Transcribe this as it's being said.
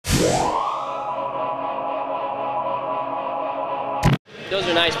Those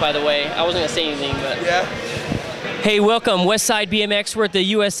are nice, by the way. I wasn't gonna say anything, but Yeah. hey, welcome, Westside BMX. We're at the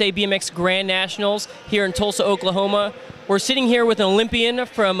USA BMX Grand Nationals here in Tulsa, Oklahoma. We're sitting here with an Olympian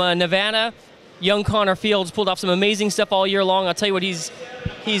from Nevada, young Connor Fields. Pulled off some amazing stuff all year long. I'll tell you what, he's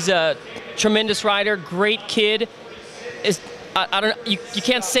a tremendous rider, great kid. You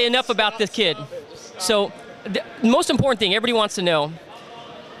can't say enough about this kid. So the most important thing everybody wants to know,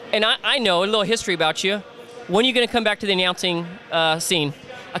 and I know a little history about you. When are you going to come back to the announcing scene?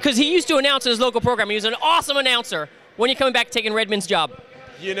 Because he used to announce in his local program. He was an awesome announcer. When are you coming back taking Redmond's job?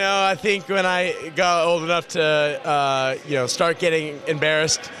 You know, I think when I got old enough to, you know, start getting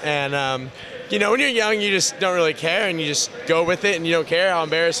embarrassed, and you know, when you're young, you just don't really care, and you just go with it, and you don't care how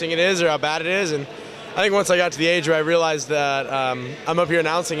embarrassing it is or how bad it is. And I think once I got to the age where I realized that I'm up here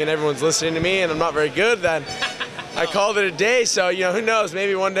announcing and everyone's listening to me, and I'm not very good, then I called it a day. So, you know, who knows?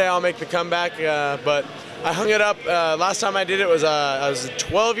 Maybe one day I'll make the comeback. But I hung it up. Last time I did it was I was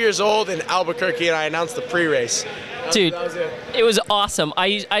 12 years old in Albuquerque, and I announced the pre-race. Dude, that was it. It was awesome.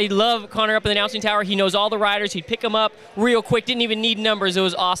 I love Connor up in the announcing tower. He knows all the riders. He'd pick them up real quick. Didn't even need numbers. It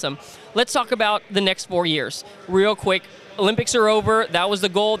was awesome. Let's talk about the next 4 years real quick. Olympics are over. That was the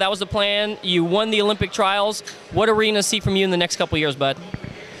goal. That was the plan. You won the Olympic trials. What are we going to see from you in the next couple of years, bud?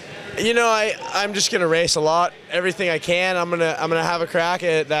 You know, I'm just gonna race a lot, everything I can. I'm gonna have a crack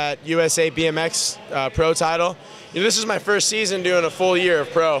at that USA BMX pro title. You know, this is my first season doing a full year of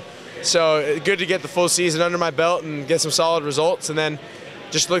pro, so good to get the full season under my belt and get some solid results, and then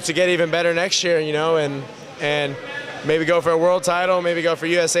just look to get even better next year. You know, and maybe go for a world title, maybe go for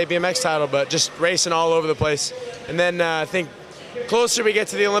USA BMX title, but just racing all over the place. And then I think closer we get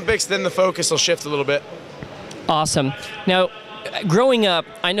to the Olympics, then the focus will shift a little bit. Awesome. Now, growing up,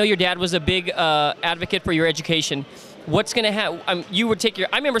 I know your dad was a big advocate for your education. What's going to happen? You would take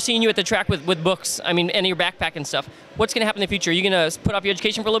I remember seeing you at the track with books, I mean, and your backpack and stuff. What's going to happen in the future? Are you going to put off your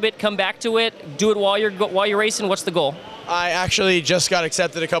education for a little bit, come back to it, do it while you're racing? What's the goal? I actually just got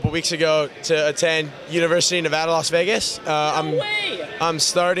accepted a couple weeks ago to attend University of Nevada, Las Vegas. No way! I'm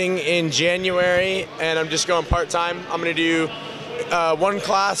starting in January, and I'm just going part-time. I'm going to do one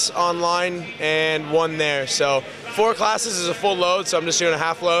class online and one there. So 4 classes is a full load, so I'm just doing a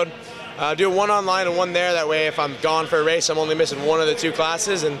half load. Do one online and one there. That way, if I'm gone for a race, I'm only missing one of the 2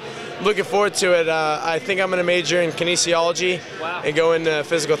 classes. And looking forward to it. I think I'm going to major in kinesiology and go into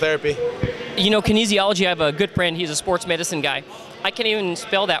physical therapy. You know, kinesiology, I have a good friend. He's a sports medicine guy. I can't even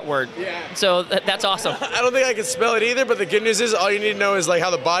spell that word. Yeah. So that's awesome. I don't think I can spell it either, but the good news is all you need to know is like how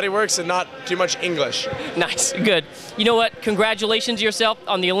the body works and not too much English. Nice, good. You know what? Congratulations to yourself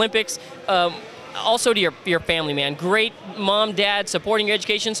on the Olympics. Also to your family, man. Great mom, dad, supporting your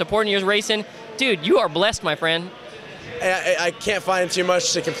education, supporting your racing. Dude, you are blessed, my friend. I can't find too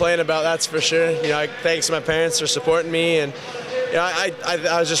much to complain about, that's for sure. You know, thanks to my parents for supporting me, and you know,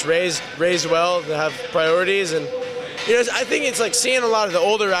 I was just raised well to have priorities, and you know, I think it's like seeing a lot of the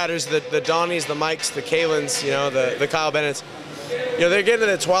older riders, the Donnies, the Mikes, the Kalins, you know, the Kyle Bennettts. You know, they're getting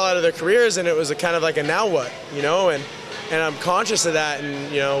to the twilight of their careers, and it was a kind of like a now what, you know, and I'm conscious of that,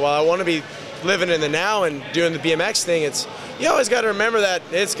 and you know, while I want to be living in the now and doing the BMX thing, you always got to remember that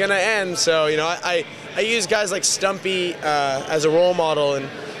it's gonna end. So you know, I use guys like Stumpy as a role model, and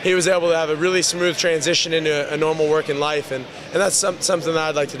he was able to have a really smooth transition into a normal working life, and that's something that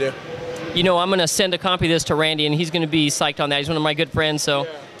I'd like to do. You know, I'm going to send a copy of this to Randy, and he's going to be psyched on that. He's one of my good friends, so,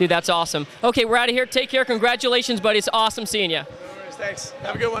 yeah. Dude, that's awesome. Okay, we're out of here. Take care. Congratulations, buddy. It's awesome seeing you. No worries. Thanks.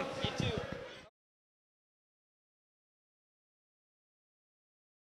 Have a good one.